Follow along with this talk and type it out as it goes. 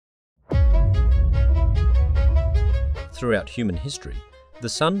throughout human history, the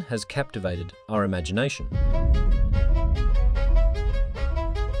sun has captivated our imagination.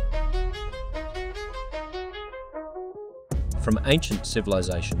 From ancient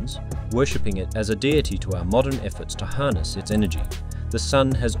civilizations, worshipping it as a deity to our modern efforts to harness its energy, the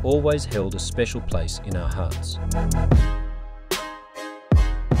sun has always held a special place in our hearts.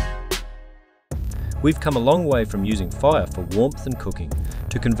 We've come a long way from using fire for warmth and cooking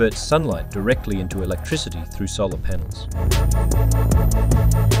to convert sunlight directly into electricity through solar panels.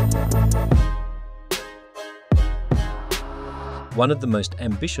 One of the most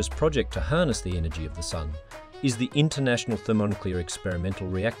ambitious projects to harness the energy of the sun is the International Thermonuclear Experimental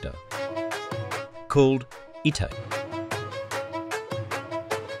Reactor, called ITER.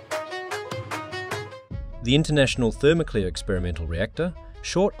 The International Thermonuclear Experimental Reactor,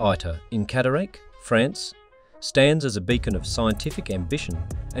 short ITER, in Cadarache, France, stands as a beacon of scientific ambition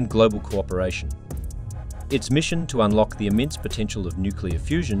and global cooperation. Its mission to unlock the immense potential of nuclear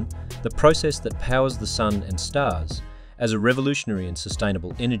fusion, the process that powers the sun and stars, as a revolutionary and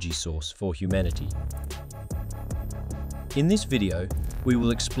sustainable energy source for humanity. In this video, we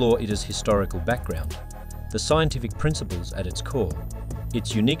will explore ITER's historical background, the scientific principles at its core,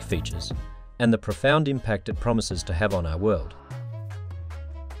 its unique features, and the profound impact it promises to have on our world.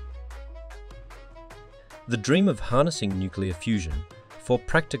 The dream of harnessing nuclear fusion for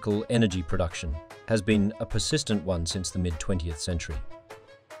practical energy production has been a persistent one since the mid-20th century.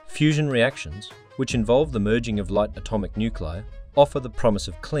 Fusion reactions, which involve the merging of light atomic nuclei, offer the promise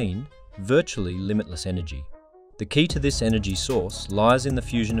of clean, virtually limitless energy. The key to this energy source lies in the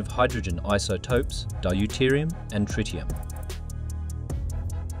fusion of hydrogen isotopes, deuterium and tritium.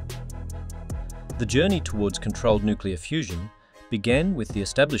 The journey towards controlled nuclear fusion began with the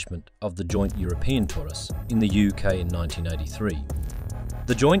establishment of the Joint European Torus in the UK in 1983.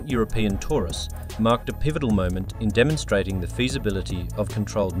 The Joint European Torus marked a pivotal moment in demonstrating the feasibility of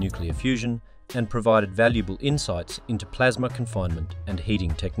controlled nuclear fusion and provided valuable insights into plasma confinement and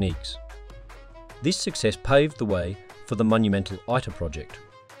heating techniques. This success paved the way for the monumental ITER project.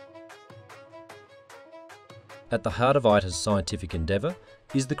 At the heart of ITER's scientific endeavour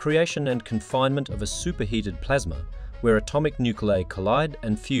is the creation and confinement of a superheated plasma where atomic nuclei collide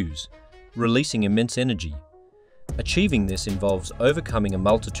and fuse, releasing immense energy. Achieving this involves overcoming a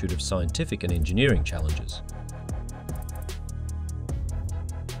multitude of scientific and engineering challenges.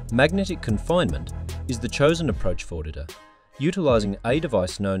 Magnetic confinement is the chosen approach for ITER, utilising a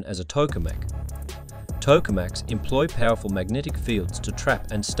device known as a tokamak. Tokamaks employ powerful magnetic fields to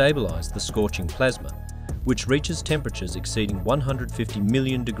trap and stabilise the scorching plasma, which reaches temperatures exceeding 150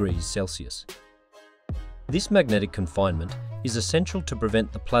 million degrees Celsius. This magnetic confinement is essential to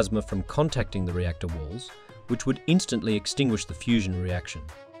prevent the plasma from contacting the reactor walls, which would instantly extinguish the fusion reaction.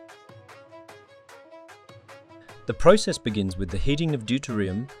 The process begins with the heating of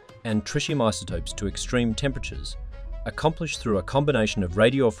deuterium and tritium isotopes to extreme temperatures, accomplished through a combination of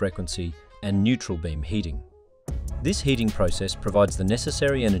radiofrequency and neutral beam heating. This heating process provides the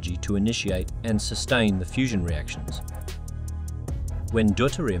necessary energy to initiate and sustain the fusion reactions. When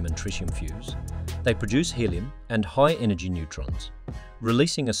deuterium and tritium fuse, they produce helium and high-energy neutrons,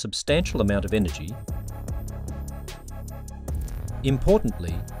 releasing a substantial amount of energy.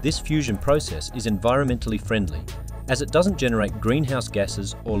 Importantly, this fusion process is environmentally friendly, as it doesn't generate greenhouse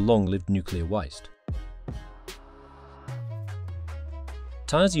gases or long-lived nuclear waste.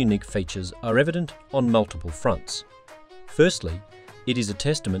 ITER's unique features are evident on multiple fronts. Firstly, it is a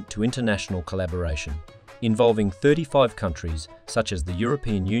testament to international collaboration, involving 35 countries such as the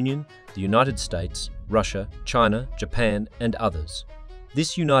European Union, the United States, Russia, China, Japan, and others.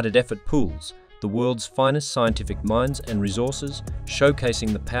 This united effort pools the world's finest scientific minds and resources,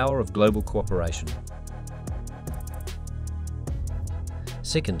 showcasing the power of global cooperation.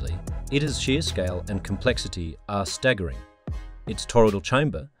 Secondly, ITER's sheer scale and complexity are staggering. Its toroidal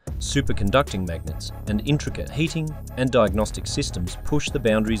chamber, superconducting magnets, and intricate heating and diagnostic systems push the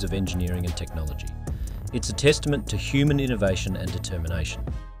boundaries of engineering and technology. It's a testament to human innovation and determination.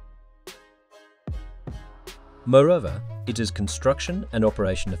 Moreover, ITER's construction and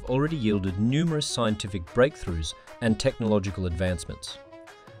operation have already yielded numerous scientific breakthroughs and technological advancements.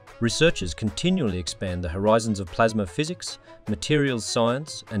 Researchers continually expand the horizons of plasma physics, materials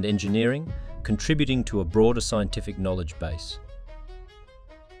science, and engineering, contributing to a broader scientific knowledge base.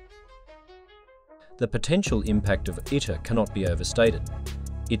 The potential impact of ITER cannot be overstated.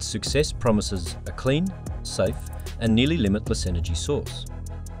 Its success promises a clean, safe, and nearly limitless energy source.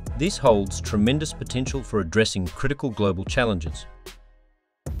 This holds tremendous potential for addressing critical global challenges.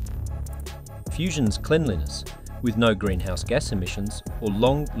 Fusion's cleanliness, with no greenhouse gas emissions or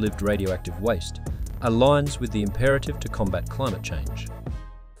long-lived radioactive waste, aligns with the imperative to combat climate change.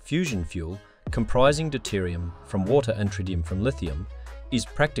 Fusion fuel, comprising deuterium from water and tritium from lithium, is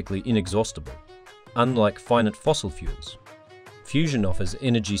practically inexhaustible, unlike finite fossil fuels. Fusion offers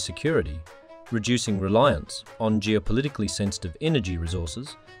energy security, reducing reliance on geopolitically sensitive energy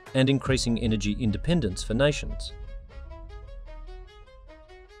resources and increasing energy independence for nations.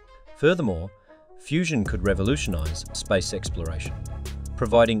 Furthermore, fusion could revolutionize space exploration,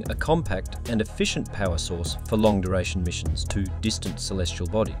 providing a compact and efficient power source for long-duration missions to distant celestial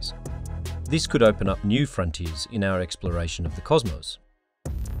bodies. This could open up new frontiers in our exploration of the cosmos.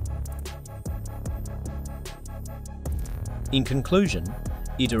 In conclusion,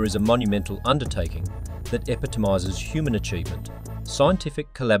 ITER is a monumental undertaking that epitomizes human achievement,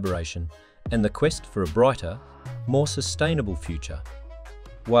 scientific collaboration, and the quest for a brighter, more sustainable future.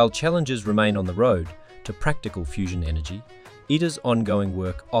 While challenges remain on the road to practical fusion energy, ITER's ongoing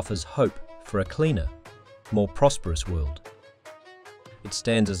work offers hope for a cleaner, more prosperous world. It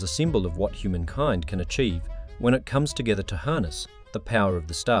stands as a symbol of what humankind can achieve when it comes together to harness the power of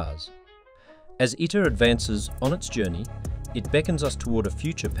the stars. As ITER advances on its journey, it beckons us toward a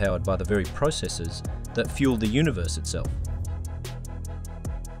future powered by the very processes that fuel the universe itself.